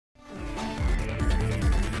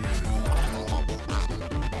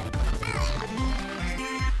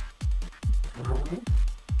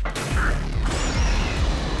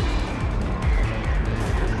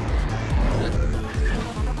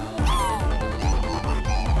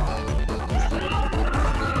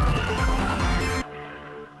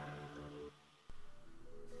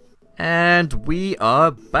And we are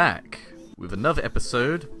back with another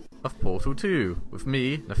episode of Portal 2 with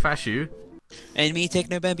me, Nefashu. And me,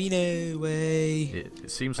 TechnoBambino. Way. It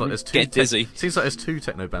seems like there's two. Get dizzy. Seems like there's two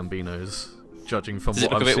TechnoBambinos, judging from Does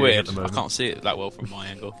what it look I'm a bit seeing weird? at the moment. I can't see it that well from my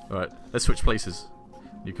angle. All right, let's switch places.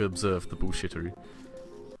 You can observe the bullshittery.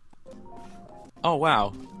 Oh wow.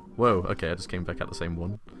 Whoa. Okay, I just came back at the same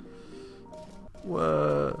one.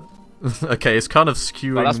 Whoa. Okay, it's kind of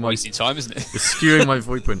skewing. Well, that's my wasting time, isn't it? It's skewing my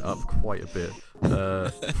viewpoint up quite a bit.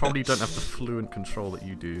 Probably don't have the fluent control that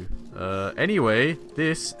you do. Anyway,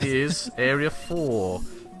 this is Area 4.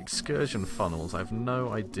 Excursion funnels. I have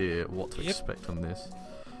no idea what to expect on this.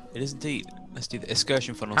 It is indeed. Let's do the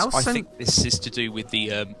excursion funnels. How I think this is to do with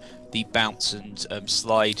the bounce and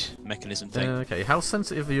slide mechanism thing. Okay, how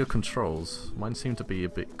sensitive are your controls? Mine seem to be a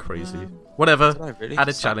bit crazy. Whatever. Really.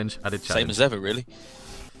 Added challenge. Added challenge. Same as ever, really.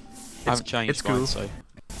 I haven't changed. It's cool. Mine, so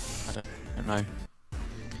I don't know.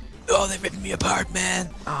 Oh, they're ripping me apart, man!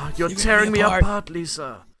 Oh, you're tearing me apart,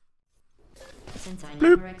 Lisa. Since I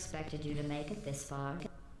never expected you to make it this far,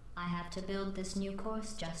 I have to build this new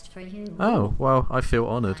course just for you. Oh, well, I feel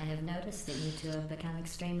honoured. I have noticed that you two have become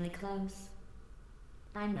extremely close.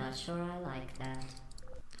 I'm not sure I like that.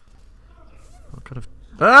 What kind of...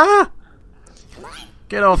 Ah!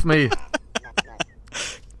 Get off me!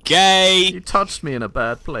 Gay! You touched me in a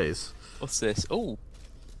bad place. What's this? Oh.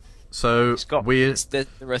 So we're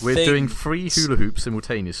things. doing 3 hula hoops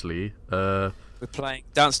simultaneously. We're playing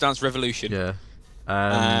Dance Dance Revolution. Yeah,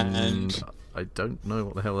 and I don't know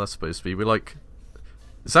what the hell that's supposed to be. We're like,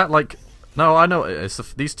 is that like? No, I know what it is.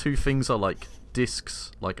 These two things are like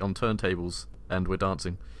discs, like on turntables, and we're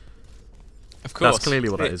dancing. Of course, that's clearly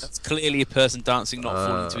what that is. That's clearly a person dancing, not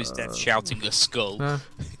falling to his death, shouting the skull.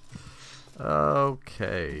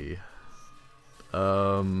 Okay.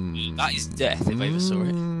 That is death if I ever saw it.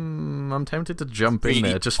 I'm tempted to jump in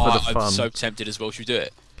there just for the fun. I'm so tempted as well. Should we do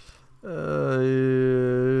it?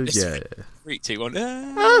 Yeah. 3, 2, 1.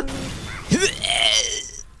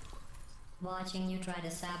 Watching you try to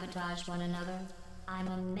sabotage one another, I'm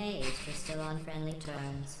amazed you're still on friendly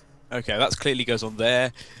terms. Okay, that clearly goes on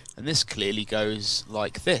there, and this clearly goes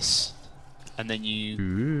like this, and then you.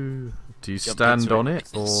 Ooh. Do you stand on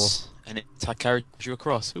it, like or? And it carries you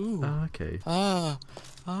across. Ooh. Ah, okay. Ah.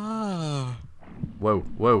 Whoa,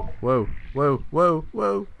 whoa, whoa, whoa, whoa,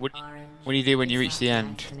 whoa. What do you do when you reach the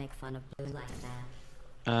end? To make fun of blue like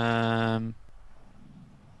that.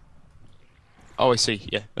 Oh, I see.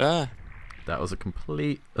 Yeah. That was a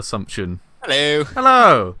complete assumption. Hello.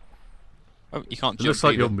 Hello. Oh, you can't jump. It looks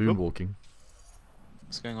like either. you're moonwalking.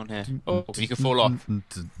 What's going on here? Oh, you can fall off.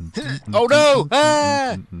 Oh no!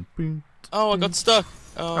 Ah! Oh, I got stuck.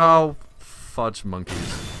 Oh, fudge monkeys.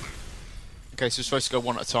 Okay, so we're supposed to go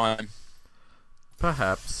one at a time.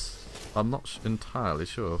 Perhaps. I'm not entirely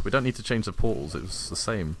sure. We don't need to change the portals, it was the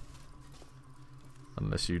same.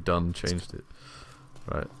 Unless you changed it.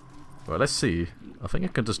 Right. Well, let's see. I think I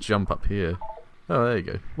can just jump up here. Oh, there you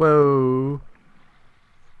go. Whoa!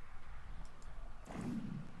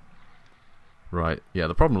 Right, yeah,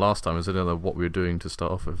 the problem last time is I don't know what we were doing to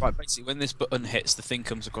start off with. Right, basically, when this button hits, the thing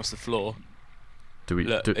comes across the floor. Do we...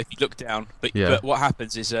 Look, if you look down, but what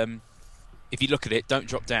happens is, if you look at it, don't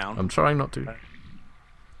drop down. I'm trying not to.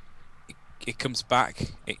 It comes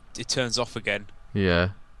back, it turns off again.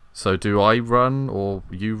 Yeah. So do I run, or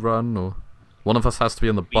you run, or... One of us has to be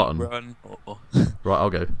on the button. Run, or... Right, I'll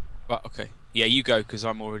go. Right, okay. Yeah, you go, because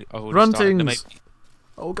I've already Run started. things!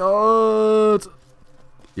 Oh god!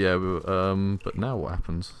 Yeah, but now what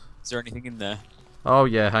happens? Is there anything in there? Oh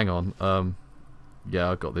yeah, hang on. Yeah,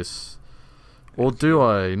 I got this. Or do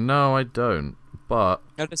I? No, I don't. But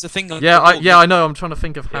No, there's a thing. On I know. I'm trying to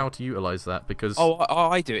think of how to utilize that because. Oh,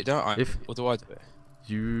 I do it, don't I? Or do I do it?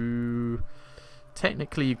 You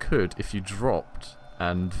technically you could if you dropped,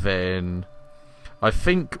 and then I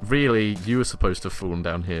think really you were supposed to have fallen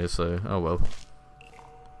down here. So oh well.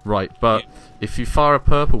 Right, but if you fire a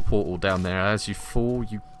purple portal down there as you fall,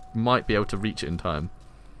 you might be able to reach it in time.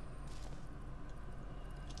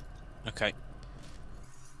 Okay.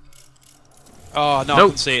 Oh, no, nope. I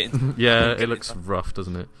can see it. Yeah, it looks rough,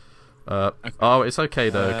 doesn't it? Okay. Oh, it's okay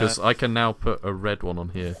though, because I can now put a red one on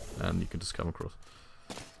here, and you can just come across.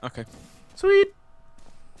 Okay. Sweet!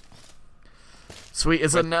 Sweet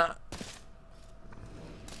as a nut.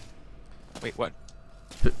 Wait, what?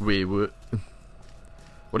 We were...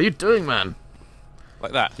 What are you doing, man?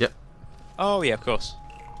 Like that? Yep. Oh, yeah, of course.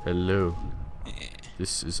 Hello.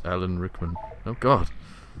 This is Alan Rickman. Oh, God.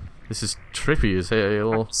 This is trippy as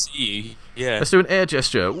hell. I see you. Yeah. Let's do an air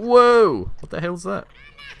gesture. Whoa! What the hell's that?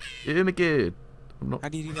 Oh my god. How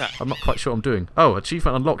do you do that? I'm not quite sure what I'm doing. Oh,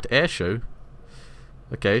 achievement unlocked, air show.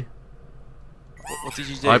 Okay. What did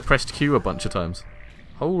you do? I pressed Q a bunch of times.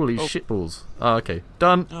 Holy shitballs. Oh, okay.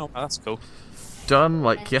 Done. Oh, that's cool. Done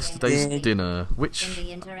like yesterday's dinner, In which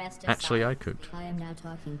the interest of actually I science, cooked. I am now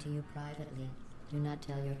talking to you privately. Do not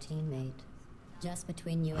tell your teammate. Just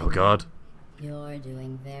between you and Oh god. me, you're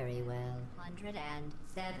doing very well.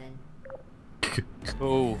 107.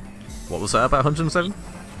 Cool. What was that about 107?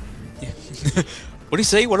 What do you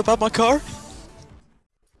say? What about my car?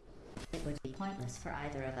 It would be pointless for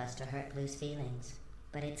either of us to hurt Blue's feelings.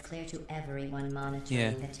 But it's clear to everyone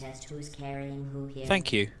monitoring the test who's carrying who here.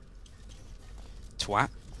 Thank you. Twat.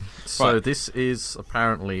 So Right. this is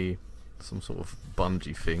apparently some sort of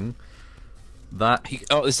bungee thing. That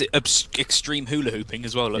Oh, is it extreme hula hooping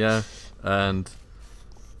as well? Look. yeah, and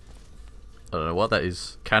I don't know what that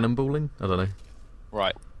is. Cannonballing? I don't know.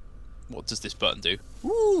 Right. What does this button do?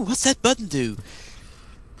 Ooh, what's that button do?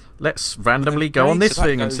 Let's randomly go Okay, on this so that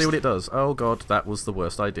thing and goes- see what it does. Oh god, that was the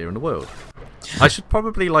worst idea in the world. I should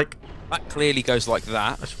probably That clearly goes like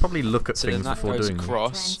that. I should probably look at So then things that before goes doing them.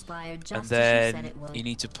 across, Transpired just and as you said then it would. you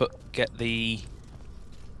need to get the.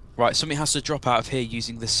 Right, something has to drop out of here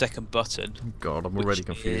using the second button. God, I'm already which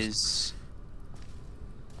confused. Is,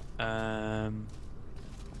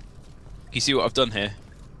 you see what I've done here?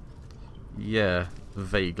 Yeah,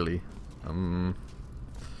 vaguely.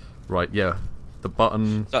 Right, yeah. The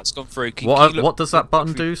button. That's gone through. Can What you look- what does that button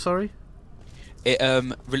look through- do? Sorry. It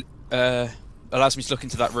allows me to look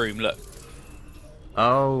into that room. Look,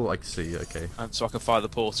 Oh, I see. Okay. so I can fire the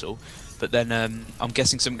portal. But then I'm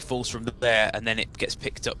guessing something falls from there, and then it gets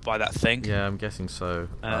picked up by that thing. Yeah, I'm guessing so.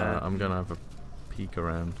 I'm gonna have a peek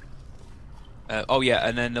around. Oh yeah,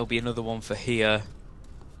 and then there'll be another one for here,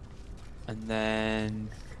 and then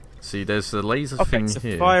See, there's a laser okay, thing so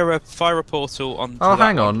here. fire a portal on. Oh,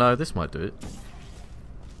 hang on. No, this might do it.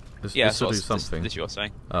 Yeah, this will do this something. you're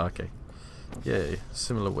saying. Oh, okay. Yeah,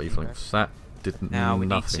 similar wavelengths. That did Now we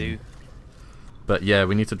nothing. need to. But yeah,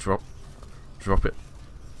 we need to drop it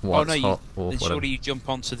while it's hot or then whatever. surely you jump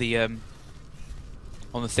onto the on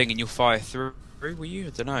the thing and you'll fire through. Will you? I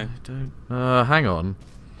don't know. I don't. Hang on.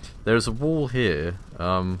 There's a wall here.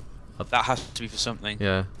 That has to be for something.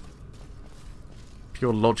 Yeah.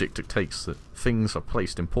 Pure logic dictates that things are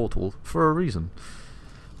placed in portal for a reason.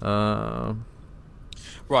 Right.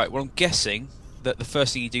 Well, I'm guessing that the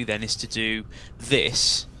first thing you do then is to do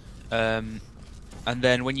this, and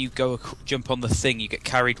then when you go jump on the thing, you get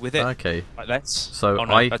carried with it. Okay. Like that. So oh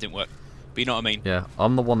no, that didn't work. But you know what I mean. Yeah,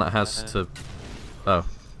 I'm the one that has to. Oh.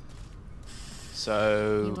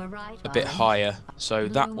 So You were right, a bit Ryan. higher. So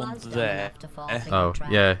Blue that was one dumb there, enough to fall for your Oh,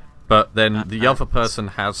 trap. yeah. But then the Uh-huh. other person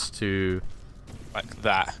has to. like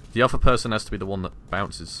that. The other person has to be the one that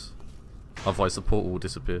bounces. Otherwise, the portal will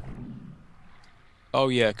disappear. Oh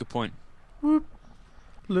yeah, good point. Whoop.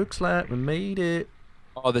 Looks like we made it.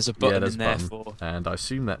 Oh, there's a button yeah, there's in there a button. for And I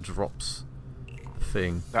assume that drops the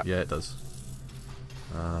thing. That- Yeah, it does.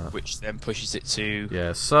 which then pushes it to. Yeah,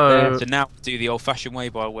 there. so. So now do the old-fashioned way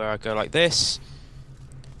by where I go like this.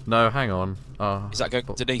 No, hang on. Is that going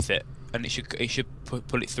underneath it? And it should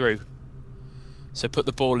pull it through. So put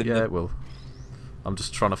the ball in. Yeah, the... it will. I'm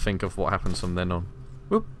just trying to think of what happens from then on.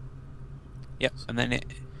 Whoop. Yep. And then it.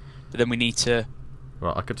 But then we need to.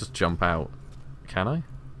 Right, I could just jump out. Can I?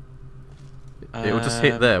 It will just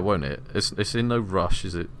hit there, won't it? It's in no rush,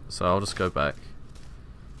 is it? So I'll just go back.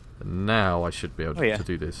 And now I should be able to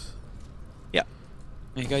do this. Yeah.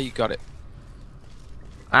 There you go. You got it.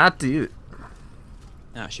 I did it.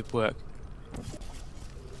 Now it should work.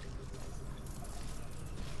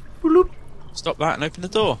 Bloop. Stop that and open the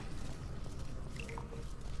door.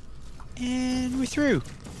 And we're through.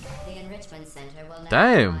 The Enrichment Center will now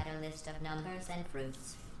Damn. provide a list of numbers and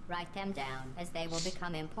fruits. Write them down, as they will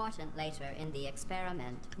become important later in the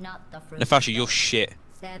experiment, not the fruit. Nefasha, you're shit.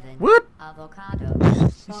 7. What? Avocado.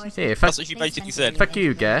 40. Here, That's what she basically said. fuck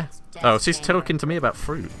you, guy. Oh, she's talking to me about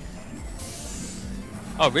fruit.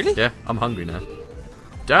 Oh, really? Yeah, I'm hungry now.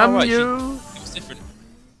 Damn right, you! It was different.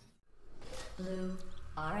 Blue,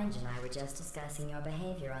 Orange and I were just discussing your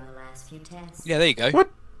behavior on the last few tests. Yeah, there you go.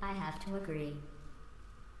 What? I have to agree.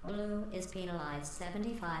 Blue is penalized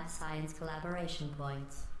 75 science collaboration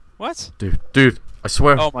points. What? Dude, I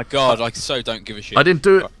swear. Oh my god, I so don't give a shit. I didn't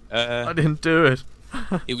do it. I Uh, didn't do it.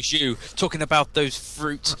 it was you talking about those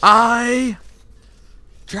fruits. I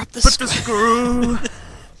Drop the put the screw.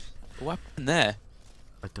 What happened there?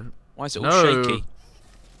 I don't. Why is it all No. shaky?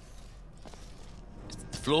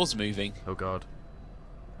 The floor's moving. Oh god.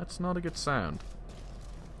 That's not a good sound.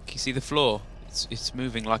 Can you see the floor? It's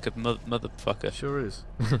moving like a motherfucker. It sure is.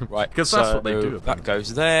 Right, Because that's what they so do, That apparently.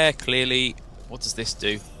 goes there, clearly. What does this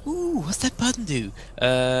do? Ooh, what's that button do?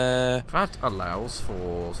 That allows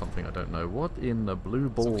for something I don't know. What in the blue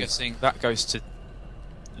ball? So I'm guessing that goes to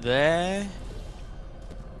there.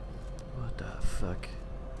 What the fuck?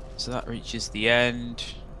 So that reaches the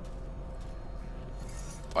end.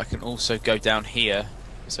 I can also go down here.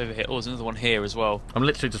 It's over here. Oh, there's another one here as well. I'm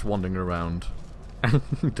literally just wandering around,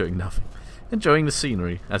 doing nothing, enjoying the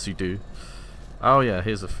scenery as you do. Oh yeah,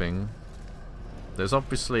 here's a thing. There's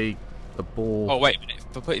obviously a ball. Oh wait a minute.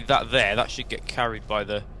 If I put that there, that should get carried by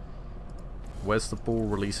the. Where's the ball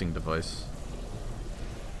releasing device?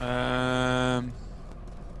 Where's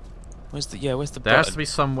the Where's the There button? has to be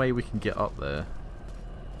some way we can get up there.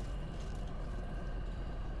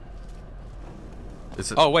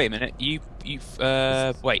 Is it? Oh wait a minute.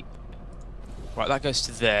 Wait. Right, that goes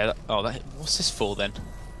to there. Oh, what's this for then?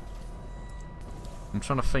 I'm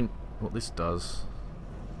trying to think what this does.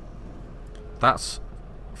 That's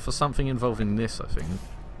for something involving this, I think.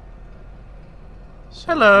 So,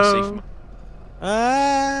 Hello.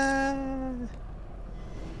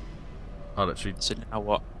 Oh, literally. So now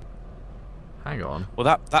what? Hang on.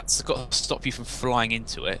 Well, that's got to stop you from flying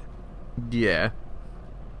into it. Yeah.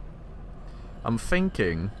 I'm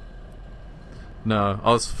thinking. No,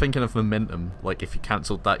 I was thinking of momentum. Like if you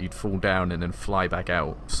cancelled that, you'd fall down and then fly back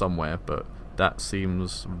out somewhere. But that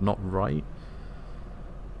seems not right.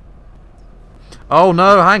 Oh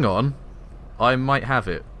no! Hang on. I might have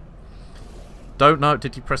it. Don't know.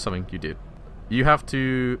 Did you press something? You did. You have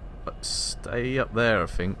to stay up there, I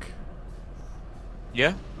think.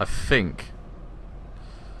 Yeah. I think.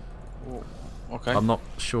 Okay. I'm not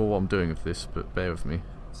sure what I'm doing with this, but bear with me.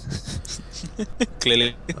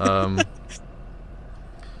 Clearly.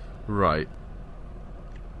 Right.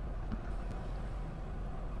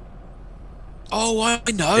 Oh, I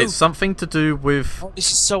know. It's something to do with. Oh, this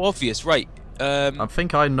is so obvious, right? I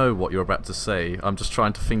think I know what you're about to say. I'm just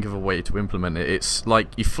trying to think of a way to implement it. It's like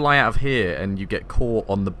you fly out of here and you get caught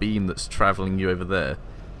on the beam that's travelling you over there.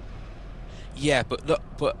 Yeah, but look,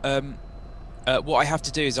 what I have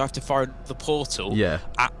to do is I have to fire the portal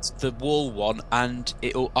at the wall one, and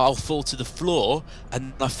I'll fall to the floor,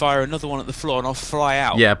 and I fire another one at the floor, and I'll fly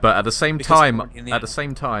out. Yeah, but at the same Because time, I'm in the at air. the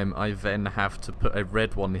same time, I then have to put a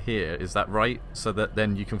red one here. Is that right? So that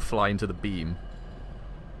then you can fly into the beam.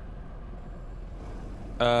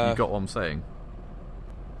 You got what I'm saying?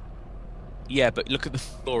 Yeah, but look at the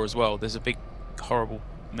floor as well. There's a big, horrible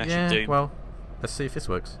mesh of Yeah. doom. Well, let's see if this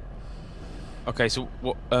works. Okay, so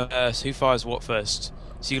what? So who fires what first?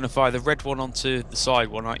 So you're gonna fire the red one onto the side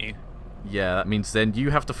one, aren't you? Yeah, that means then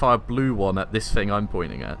you have to fire a blue one at this thing I'm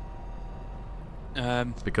pointing at.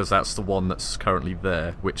 Because that's the one that's currently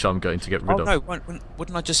there, which I'm going to get rid of. No,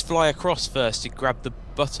 wouldn't I just fly across first to grab the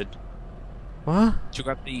button? What? To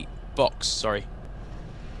grab the box, sorry.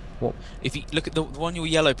 What? If you look at the one your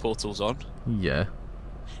yellow portal's on, Yeah.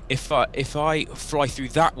 if I fly through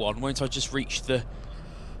that one, won't I just reach the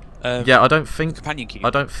Yeah, I don't think. companion cube?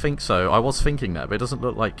 I don't think so. I was thinking that, but it doesn't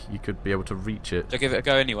look like you could be able to reach it. So give it a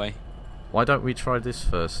go anyway. Why don't we try this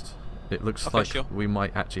first? It looks Okay, like sure. we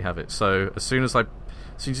might actually have it. So as soon as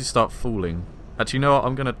you start falling, actually, you know what?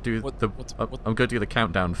 I'm gonna do I'm gonna do the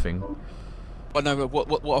countdown thing. Oh no, but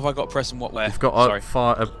what have I got to press and what where? You've got Sorry.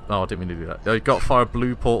 fire. Oh, I didn't mean to do that. You've got to fire a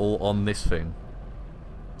blue portal on this thing.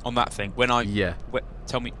 On that thing. When I Yeah.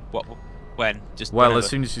 tell me when? Just Well, whenever. as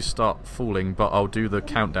soon as you start falling, but I'll do the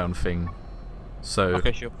countdown thing. So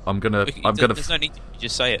Okay, sure. I'm gonna. There's no need to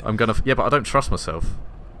just say it. Yeah, but I don't trust myself.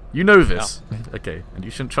 You know this. Okay, and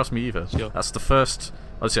you shouldn't trust me either. Sure. That's the first.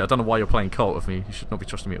 Honestly, I don't know why you're playing cult with me. You should not be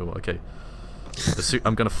trusting me at all. Okay.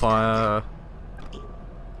 I'm gonna fire.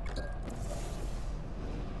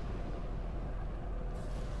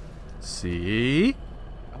 See?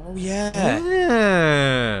 Oh yeah.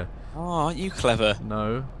 Yeah. Oh, aren't you clever,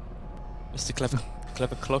 No. Mr.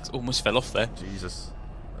 Clever Clogs? Almost fell off there. Jesus.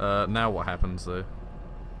 Now what happens though?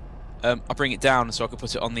 I bring it down so I can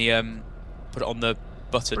put it on the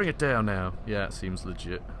button. Bring it down now. Yeah, it seems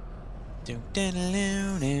legit. Break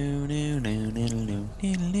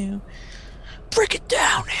it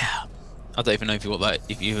down now. I don't even know if you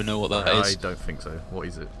even know what that I is. don't think so. What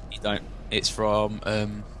is it? You don't. It's from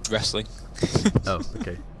wrestling. Oh,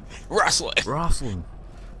 okay. Wrestling. Wrestling.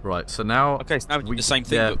 Right. So now. Okay, so now we do the same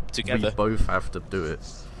thing but together. We both have to do it.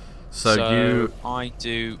 So you. I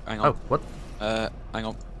do. Hang on. Oh, what? Hang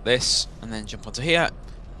on. This and then jump onto here.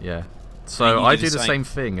 Yeah. then So you I do do the the same. same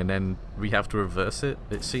thing, and then we have to reverse it.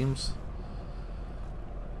 It seems.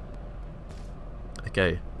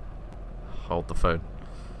 Okay. Hold the phone.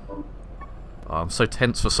 Oh, I'm so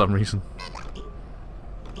tense for some reason.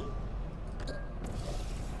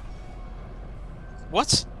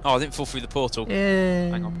 What? Oh, I didn't fall through the portal. Yeah.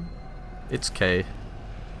 Hang on. It's K.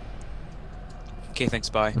 Okay, thanks,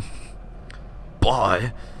 bye.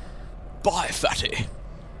 Bye. Bye, fatty.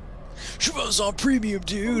 She was on premium,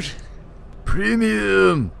 dude.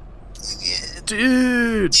 Premium.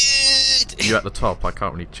 Dude. Dude. You're at the top. I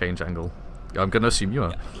can't really change angle. I'm gonna assume you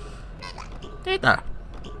are. There.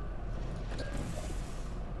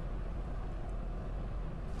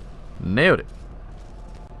 Nailed it.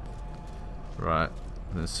 Right.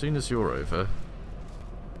 And as soon as you're over.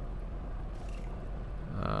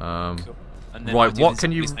 Cool. And then Right. What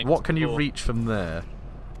can you before. reach from there?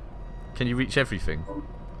 Can you reach everything?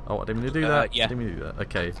 Oh, I didn't mean to do that. Yeah. I didn't mean to do that.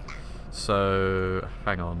 Okay. So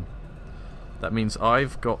hang on. That means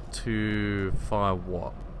I've got to fire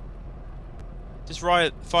what? Just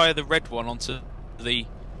fire the red one onto the...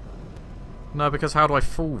 No, because how do I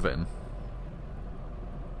fall then?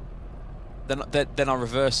 Then I'll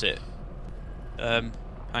reverse it. Hang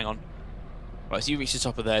on. Right, so you reach the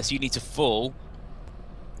top of there, so you need to fall,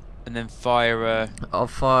 and then fire. I'll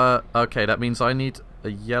fire. Okay, that means I need a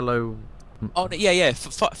yellow. Oh no, yeah.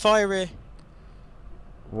 Fire a...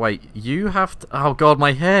 Wait, you have to. Oh god,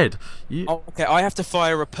 my head. You... Oh, okay. I have to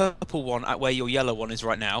fire a purple one at where your yellow one is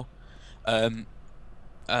right now. But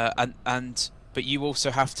you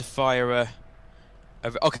also have to fire a...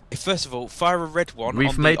 Okay, first of all, fire a red one.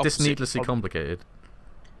 We've made this needlessly complicated.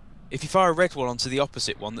 If you fire a red one onto the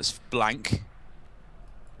opposite one that's blank.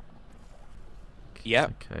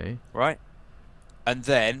 Yeah. Okay. Right. And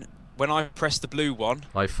then, when I press the blue one...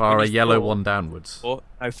 I fire a yellow one downwards. Or,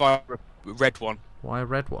 no, fire a red one. Why a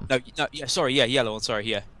red one? No, yeah, sorry, yeah, yellow one, sorry,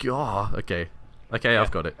 yeah. God, okay. Okay, Yeah.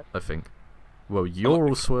 I've got it, I think. Well, you're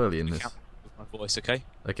all swirly in this. With my voice, okay?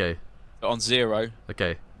 Okay. But on 0,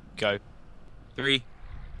 Okay. go. 3,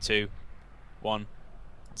 2, 1,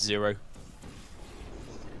 0.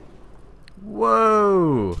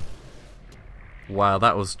 Whoa! Wow,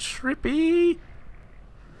 that was trippy!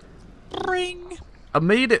 Ring! I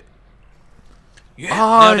made it!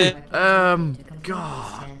 Yeah, nailed it.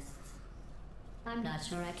 God. I'm not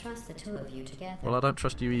sure I trust the two of you together. Well, I don't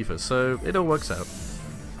trust you either, so it all works out.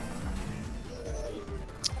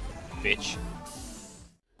 Bitch.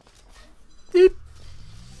 Beep.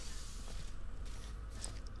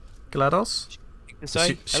 GLaDOS? To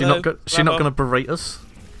say? She not gonna berate us?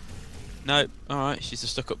 No, alright, she's a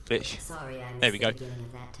stuck-up bitch. Sorry, I missed There we go. the beginning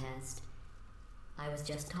of that test. I was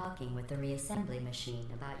just talking with the reassembly machine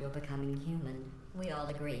about your becoming human. We all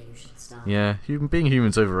agree you should stop. Yeah, being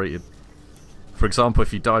human's overrated. For example,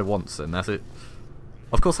 if you die once, then that's it.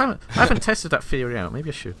 Of course, I haven't tested that theory out. Maybe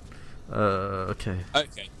I should. Okay.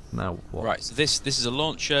 Okay. Now what? Right, so this is a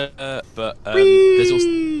launcher, but there's also...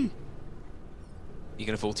 You're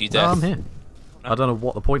gonna fall to your death. No, I'm here. I don't know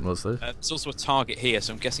what the point was, though. There's also a target here,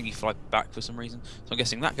 so I'm guessing you fly back for some reason. So I'm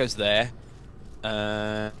guessing that goes there.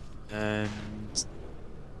 And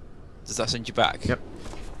does that send you back? Yep.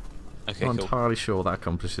 Okay, I'm cool. entirely sure that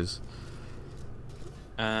accomplishes.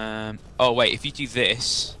 Oh wait, if you do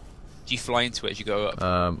this, do you fly into it as you go up?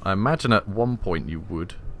 I imagine at one point you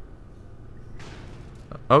would.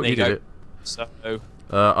 Oh, There you you did go. it. So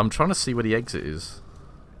I'm trying to see where the exit is.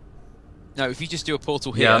 no, if you just do a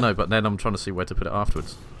portal here, Yeah, I know, but then I'm trying to see where to put it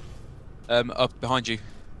afterwards. up behind you.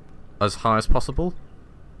 As high as possible?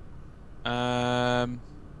 Oh,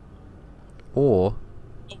 Or...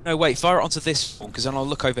 no, wait, fire it onto this one, because then I'll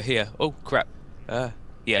look over here. Oh crap.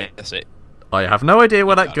 Yeah, that's it. I have no idea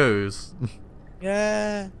where that goes.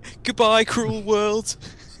 Yeah. Goodbye, cruel world.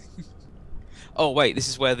 Oh wait, this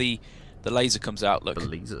is where the laser comes out. Look. The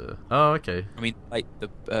laser. Oh, okay. I mean, like the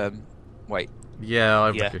wait. Yeah,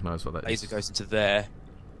 I Yeah. recognise what that Laser is. goes into there.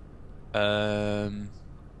 There's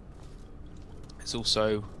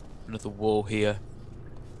also another wall here.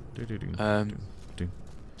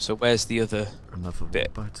 So where's the other Another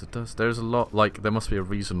bit? bite of dust. There's a lot, like, there must be a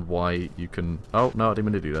reason why you can... Oh, no, I didn't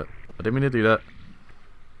mean to do that. I didn't mean to do that.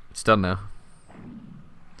 It's done now.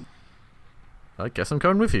 I guess I'm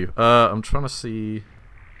going with you. I'm trying to see...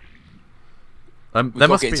 We've there got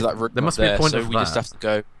must to get be, into that room there must up be there, a point so of we that. just have to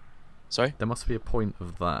go. Sorry? There must be a point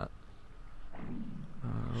of that.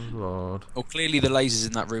 Oh, Lord. Well, clearly the laser's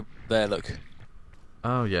in that room there, look.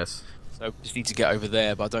 Oh, yes. So we just need to get over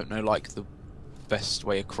there, but I don't know, like, the best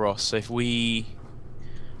way across. So if we...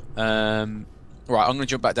 Right, I'm going to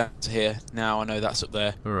jump back down to here. Now I know that's up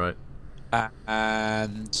there. Alright.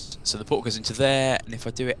 And so the portal goes into there, and if I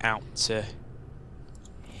do it out to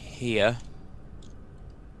here...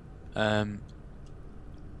 bear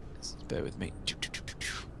with me.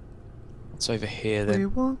 What's over here then? We're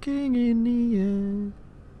walking in the air.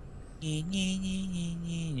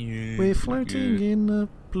 We're floating in a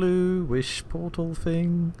bluish portal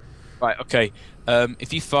thing. Right, okay.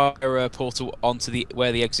 If you fire a portal onto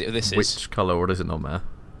where the exit of this is... Which colour, or does it not matter?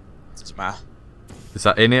 Doesn't matter. Is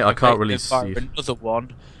that in it? I can't really fire see. Another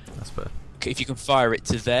one. That's better. If you can fire it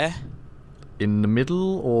to there. In the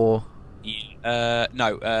middle, or...?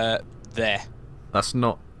 No, there. That's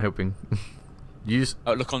not helping. Use...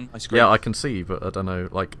 Oh, look on my screen. Yeah, I can see, but I don't know.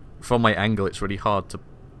 Like, from my angle, it's really hard to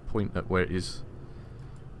point at where it is.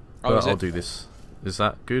 Oh, but I'll do this. Is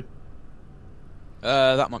that good?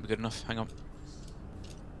 That might be good enough. Hang on.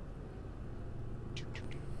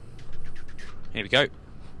 Here we go.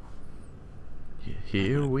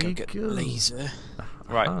 Here we get go. Laser.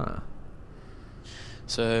 Right.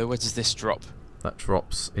 So where does this drop? That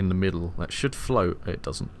drops in the middle. That should float. It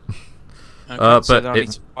doesn't. Okay, so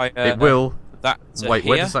but it will. Wait,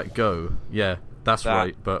 where does that go? Yeah, that's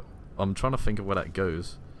right. But I'm trying to think of where that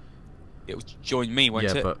goes. It will join me, won't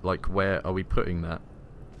it? Yeah, but like, where are we putting that?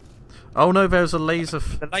 Oh no, there's a laser.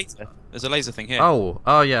 The laser. There's a laser thing here.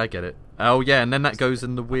 Oh yeah, I get it. Oh yeah, and then that goes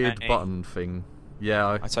in the weird button thing.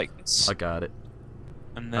 Yeah, I take this. I got it.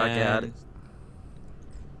 And then I got it.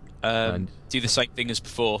 Do the same thing as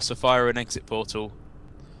before. So fire an exit portal.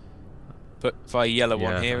 Fire yellow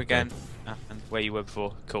one here again, and where you were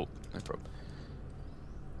before. Cool, no problem.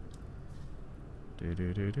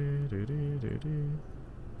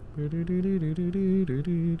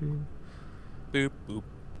 Boop boop.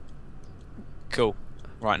 Cool.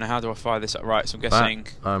 Right, now how do I fire this up? Right, so I'm guessing...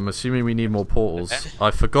 I'm assuming we need more portals.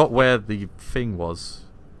 I forgot where the thing was.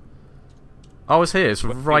 Oh, it's here. It's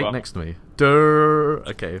right next to me. Durr.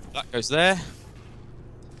 Okay. That goes there.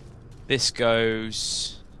 This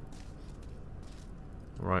goes...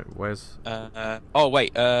 Right, where's... oh,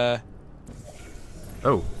 wait, Oh.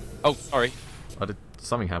 Oh, sorry.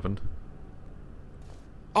 Something happened.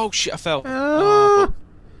 Oh, shit, I fell. Oh,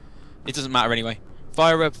 it doesn't matter anyway.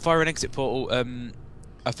 Fire an exit portal,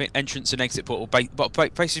 I think entrance and exit portal,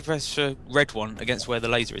 but basically press the red one against where the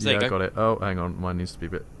laser is. There you go. Yeah, got it. Oh, hang on, mine needs to be a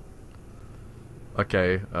bit...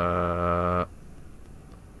 Okay,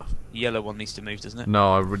 Yellow one needs to move, doesn't it?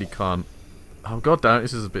 No, I really can't. Oh, god damn it,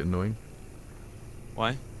 this is a bit annoying.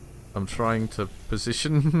 Why? I'm trying to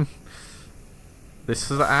position... This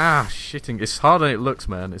is... shitting. It's harder than it looks,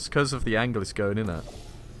 man. It's because of the angle it's going in at.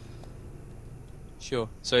 Sure.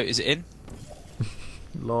 So, is it in?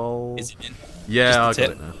 Lol. Is it in? Yeah, I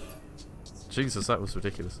got it now. Jesus, that was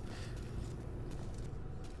ridiculous.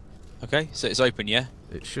 Okay, so it's open, yeah?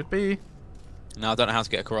 It should be. Now I don't know how to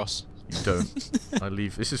get across. You don't. I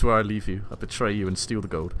leave. This is where I leave you. I betray you and steal the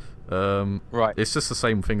gold. Right. It's just the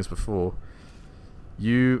same thing as before.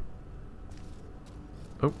 You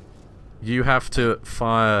have to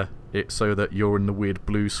fire it so that you're in the weird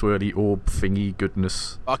blue swirly orb thingy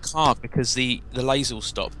goodness. I can't because the laser will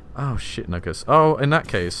stop. Oh shit, nuggets. Oh, in that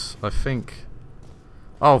case, I think...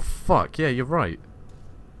 Oh fuck, yeah, you're right.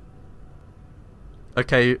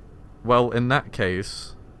 Okay, well, in that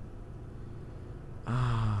case...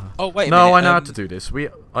 Oh wait a no, minute. I know how to do this.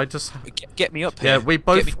 I just... Get me up here. Yeah, we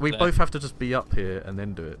both have to just be up here and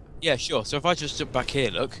then do it. Yeah, sure. So if I just jump back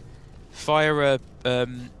here, look. Fire a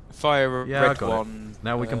red one.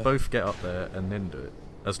 Now we can both get up there and then do it.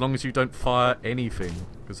 As long as you don't fire anything,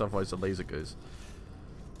 because otherwise the laser goes.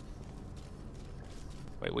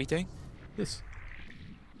 Wait, what are you doing? This.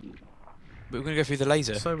 But we're going to go through the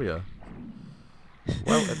laser. So we are.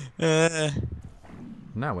 Well,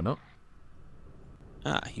 now we're not.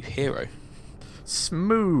 Ah, you hero.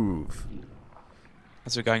 Smooth.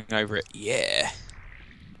 As we're going over it, yeah.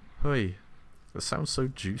 Hey, that sounds so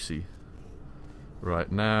juicy.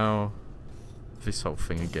 Right, now... This whole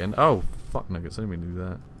thing again. Oh, fuck nuggets, I didn't mean to do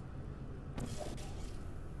that.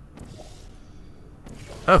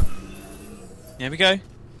 Oh! Here we go.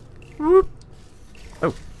 Whoop!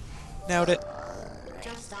 Oh. Nailed it.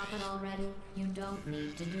 Just stop it already. You don't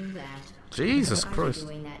need to do that. Jesus Are Christ. you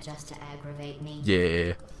doing that just to aggravate me?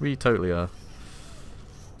 Yeah, we totally are.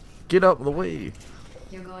 Get up the way.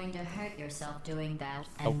 You're going to hurt yourself doing that,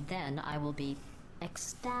 and then I will be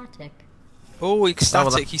ecstatic. Oh,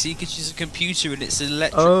 ecstatic! You see, because she's a computer and it's an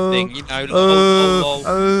electric thing, you know.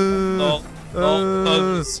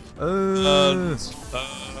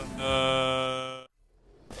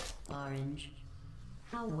 Orange.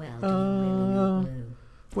 How well do you really know blue?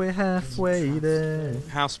 We're halfway there.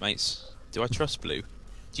 Housemates, do I trust Blue?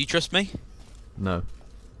 Do you trust me? No.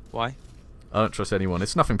 Why? I don't trust anyone.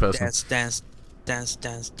 It's nothing personal. Dance, dance, dance,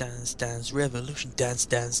 dance, dance, dance, revolution. Dance,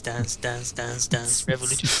 dance, dance, dance, dance, dance,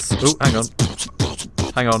 revolution. Oh, hang on.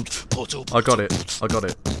 Hang on. Portal. I got it. I got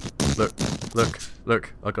it. Look. Look.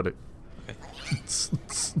 Look. I got it. Okay. What's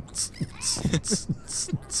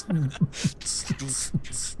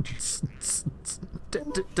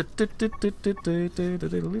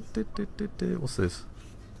this?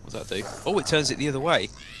 What's that do? Oh, it turns it the other way.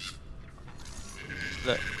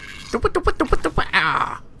 Look.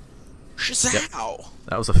 Shazow! Yep,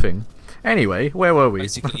 that was a thing. Anyway, where were we?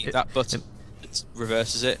 Basically, that button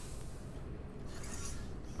reverses it.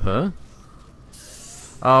 Huh?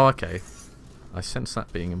 Oh, okay. I sense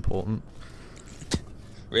that being important.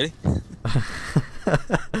 Really?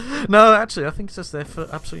 No, actually, I think it's just there for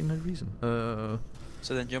absolutely no reason.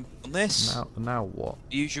 So then jump on this. Now what?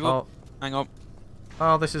 Usual. Oh. Hang on.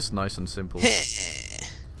 Oh, this is nice and simple.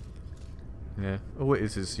 Yeah. All it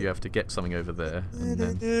is you have to get something over there, and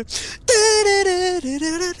then...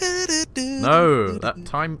 No!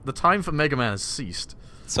 The time for Mega Man has ceased.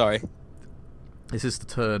 Sorry. This is the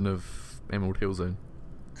turn of Emerald Hill Zone.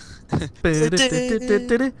 Well,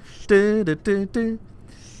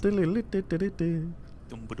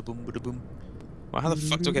 how the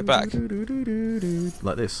fuck do I get back?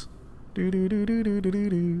 Like this.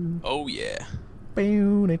 Oh yeah.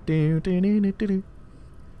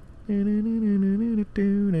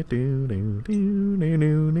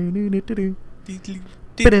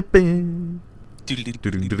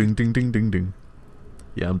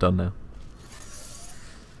 Yeah, I'm done now.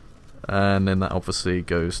 And then that obviously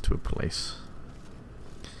goes to a place.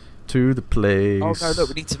 To the place. Oh no, look,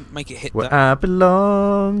 we need to make it hit where that. I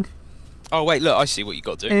belong. Oh wait, look, I see what you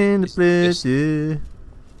got to do. In the place, yeah.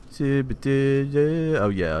 Oh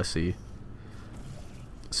yeah, I see.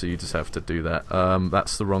 So you just have to do that.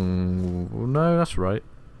 That's the wrong... No, that's right.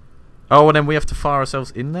 Oh, and then we have to fire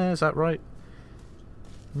ourselves in there, is that right?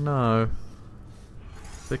 No.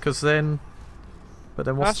 Because then... But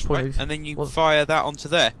then what's the point of... And then you fire that onto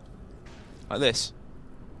there. Like this.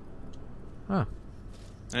 Ah.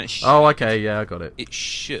 And it oh, okay, yeah, I got it. It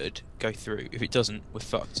should go through. If it doesn't, we're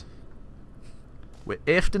fucked. We're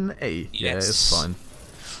effed in the A. Yes. Yeah, it's fine.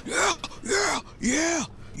 Yeah!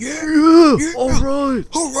 Alright!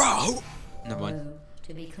 Hurrah! Never mind. Hello.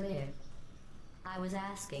 To be clear, I was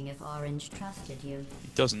asking if Orange trusted you.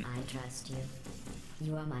 It doesn't. I trust you.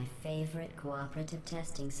 You are my favorite cooperative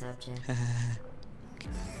testing subject.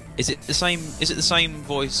 Is it the same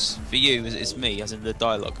voice for you as it is me, as in the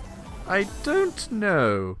dialogue? I don't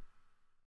know.